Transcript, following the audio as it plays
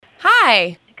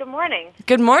Hi. Good morning.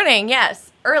 Good morning,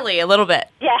 yes. Early, a little bit.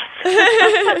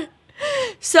 Yes.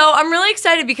 So I'm really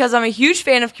excited because I'm a huge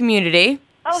fan of Community.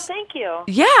 Oh, thank you.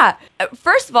 Yeah.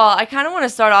 First of all, I kind of want to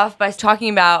start off by talking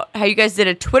about how you guys did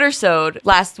a Twitter-sode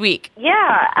last week.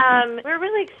 Yeah, we're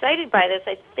really excited by this.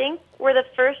 I think we're the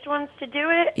first ones to do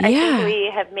it. Yeah.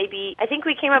 I think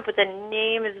we came up with a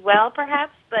name as well,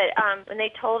 perhaps, but when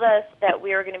they told us that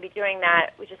we were going to be doing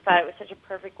that, we just thought it was such a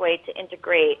perfect way to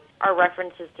integrate our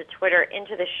references to Twitter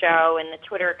into the show and the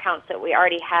Twitter accounts that we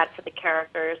already had for the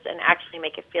characters and actually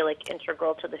make it feel like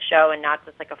integral to the show and not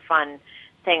just like a fun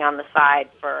thing on the side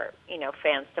for,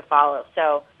 fans to follow.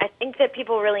 So I think that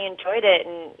people really enjoyed it,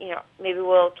 and, maybe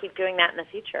we'll keep doing that in the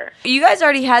future. You guys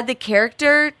already had the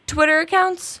character Twitter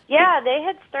accounts? Yeah, they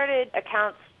had started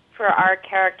accounts for our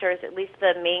characters, at least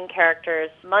the main characters,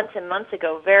 months and months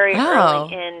ago, very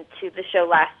early into the show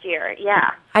last year.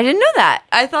 Yeah. I didn't know that.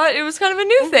 I thought it was kind of a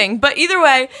new thing. But either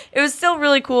way, it was still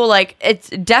really cool. Like, it's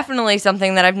definitely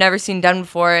something that I've never seen done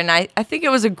before. And I think it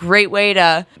was a great way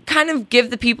to kind of give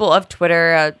the people of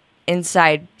Twitter a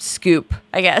inside scoop,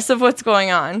 I guess, of what's going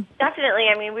on. Definitely.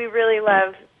 I mean, we really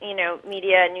love,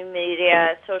 media, new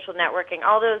media, social networking,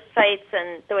 all those sites,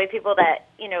 and the way people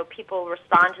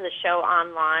respond to the show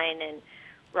online and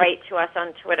write to us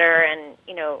on Twitter, and,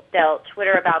 they'll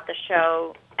Twitter about the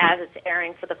show as it's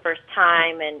airing for the first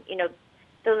time, and,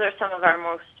 those are some of our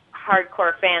most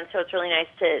hardcore fans, so it's really nice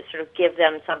to sort of give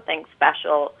them something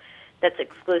special that's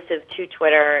exclusive to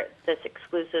Twitter, that's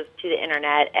exclusive to the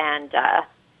internet, and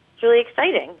it's really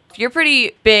exciting. You're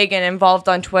pretty big and involved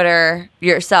on Twitter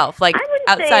yourself, like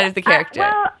outside of the character.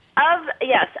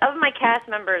 Of my cast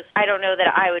members, I don't know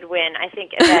that I would win. I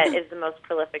think Yvette is the most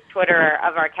prolific Twitterer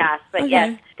of our cast. But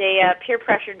yes, they peer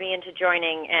pressured me into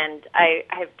joining, and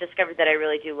I've discovered that I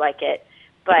really do like it.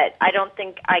 But I don't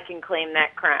think I can claim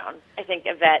that crown. I think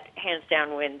Yvette, hands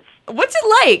down, wins. What's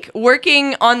it like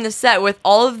working on the set with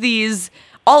all of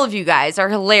you guys are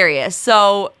hilarious.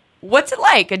 So what's it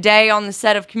like, a day on the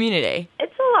set of Community?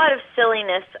 It's a lot of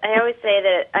silliness. I always say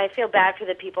that I feel bad for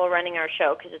the people running our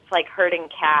show because it's like herding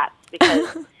cats,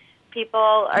 because people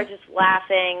are just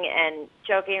laughing and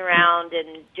joking around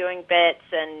and doing bits,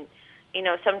 and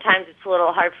sometimes it's a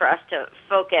little hard for us to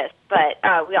focus, but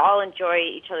we all enjoy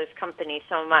each other's company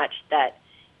so much that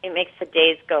it makes the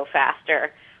days go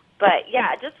faster. But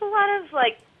yeah, just a lot of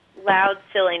like loud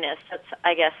silliness. That's,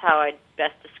 I guess, how I'd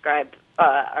best describe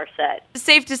our set. It's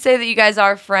safe to say that you guys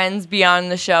are friends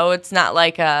beyond the show. It's not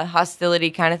like a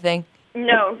hostility kind of thing.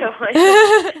 No,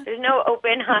 there's no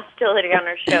open hostility on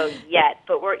our show yet.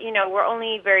 But we're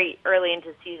only very early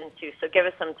into season 2, so give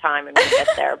us some time and we'll get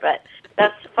there. But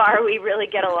thus far, we really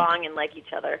get along and like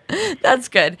each other. That's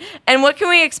good. And what can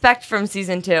we expect from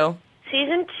season 2?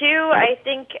 Season 2, I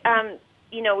think,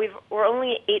 we're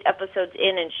only 8 episodes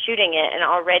in and shooting it, and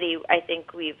already I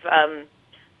think we've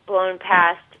blown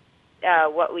past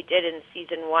what we did in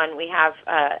season 1. We have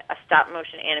a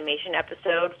stop-motion animation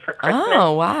episode for Christmas.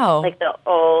 Oh, wow. Like the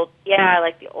old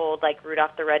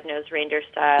Rudolph the Red-Nosed Reindeer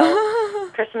style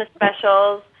Christmas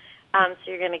specials. So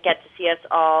you're going to get to see us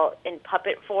all in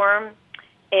puppet form.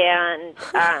 And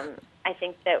I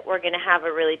think that we're going to have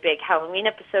a really big Halloween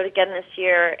episode again this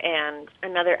year, and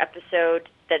another episode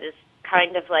that is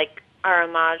kind of like our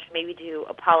homage maybe to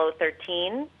Apollo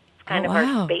 13. It's kind of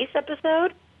our space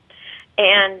episode.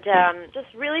 And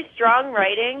just really strong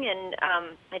writing, and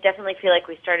I definitely feel like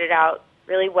we started out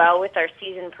really well with our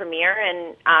season premiere,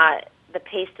 and the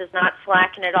pace does not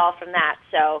slacken at all from that.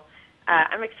 So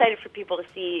I'm excited for people to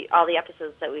see all the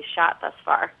episodes that we've shot thus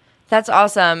far. That's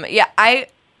awesome. Yeah, I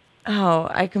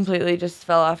completely just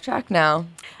fell off track now.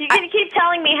 You're going to keep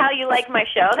telling me how you like my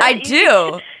show. I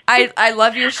do. I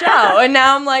love your show. And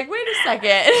now I'm like, wait a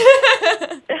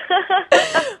second.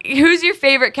 Who's your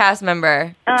favorite cast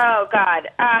member? Oh, God.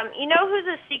 Who's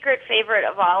a secret favorite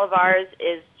of all of ours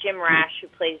is Jim Rash, who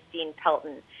plays Dean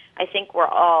Pelton. I think we're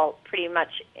all pretty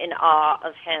much in awe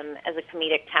of him as a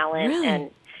comedic talent. Really?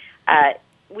 And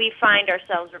we find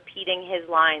ourselves repeating his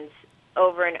lines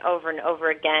over and over and over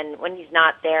again when he's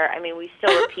not there. I mean, we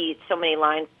still repeat so many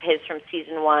lines of his from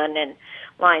season 1 and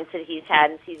lines that he's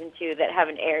had in season 2 that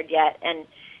haven't aired yet. And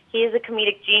he is a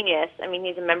comedic genius. I mean,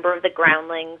 he's a member of the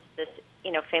Groundlings, this,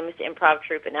 famous improv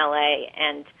troupe in L.A.,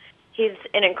 and he's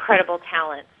an incredible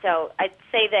talent. So I'd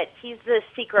say that he's the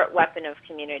secret weapon of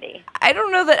Community. I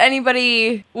don't know that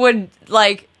anybody would,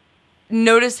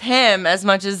 notice him as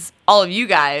much as all of you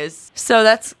guys. So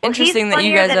that's interesting that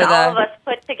you guys are the... He's funnier than all of us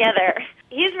put together.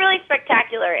 He's really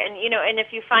spectacular, and and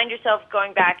if you find yourself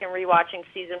going back and rewatching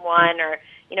season 1, or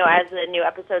as the new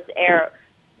episodes air,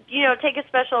 take a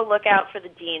special look out for the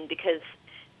Dean, because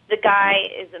the guy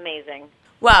is amazing.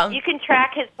 Wow. You can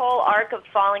track his whole arc of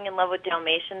falling in love with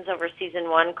Dalmatians over season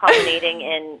 1, culminating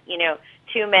in,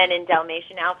 2 men in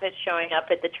Dalmatian outfits showing up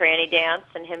at the tranny dance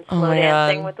and him slow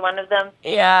dancing with one of them.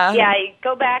 Yeah. Yeah,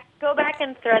 go back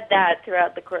and thread that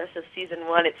throughout the course of season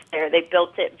 1. It's there. They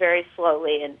built it very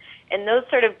slowly, and those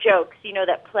sort of jokes,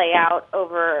 that play out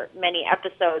over many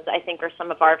episodes, I think are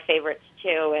some of our favorites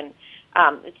too. And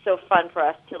it's so fun for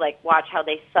us to watch how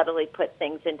they subtly put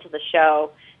things into the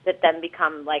show that then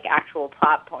become actual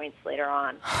plot points later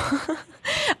on.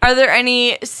 Are there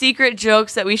any secret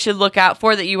jokes that we should look out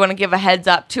for that you want to give a heads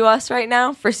up to us right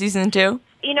now for season 2?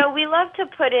 We love to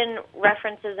put in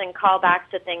references and callbacks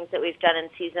to things that we've done in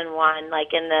season 1.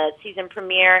 Like in the season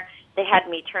premiere, they had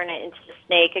me turn it into the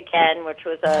snake again, which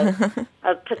was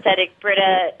a pathetic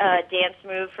Britta dance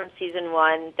move from season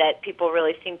 1 that people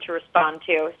really seem to respond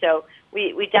to. So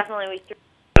we definitely...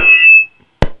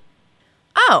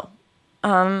 Oh.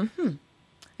 I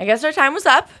guess our time was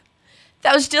up.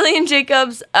 That was Gillian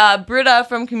Jacobs, Britta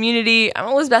from Community. I'm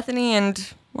Elizabethany,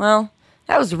 and, well,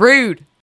 that was rude.